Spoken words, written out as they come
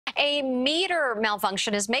A meter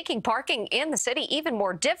malfunction is making parking in the city even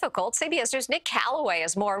more difficult. CBS News' Nick Caloway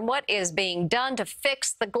has more on what is being done to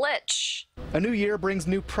fix the glitch. A new year brings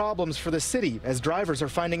new problems for the city as drivers are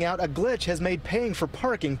finding out a glitch has made paying for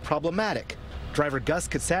parking problematic. Driver Gus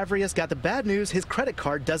Katsavrias got the bad news his credit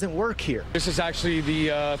card doesn't work here. This is actually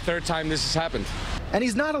the third time this has happened. And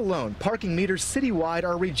he's not alone. Parking meters citywide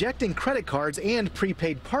are rejecting credit cards and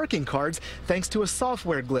prepaid parking cards thanks to a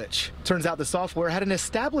software glitch. Turns out the software had an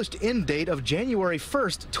established end date of January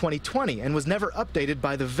 1st, 2020 and was never updated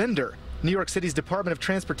by the vendor. New York City's Department of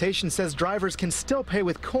Transportation says drivers can still pay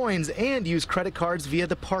with coins and use credit cards via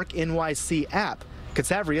the Park NYC app.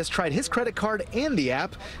 Katsavrias tried his credit card and the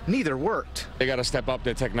app. Neither worked. They got to step up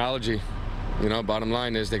their technology. You know, bottom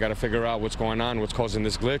line is they got to figure out what's going on, what's causing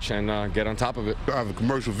this glitch, and get on top of it. I have a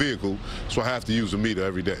commercial vehicle, so I have to use a meter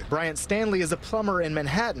every day. Bryant Stanley is a plumber in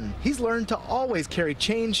Manhattan. He's learned to always carry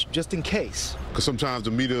change just in case. Because sometimes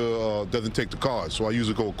the meter doesn't take the card, so I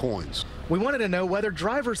usually go with coins. We wanted to know whether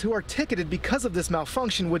drivers who are ticketed because of this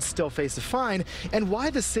malfunction would still face a fine and why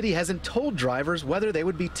the city hasn't told drivers whether they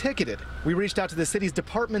would be ticketed. We reached out to the city's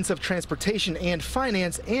Departments of Transportation and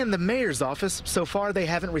Finance and the mayor's office. So far, they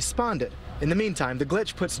haven't responded. In the meantime, the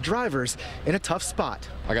glitch puts drivers in a tough spot.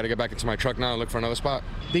 I got to get back into my truck now and look for another spot.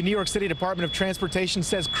 The New York City Department of Transportation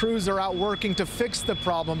says crews are out working to fix the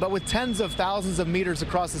problem, but with tens of thousands of meters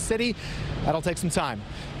across the city, that'll take some time.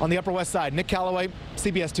 On the Upper West Side, Nick Caloway,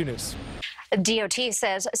 CBS 2 News. DOT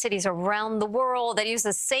says cities around the world that use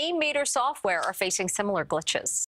the same meter software are facing similar glitches.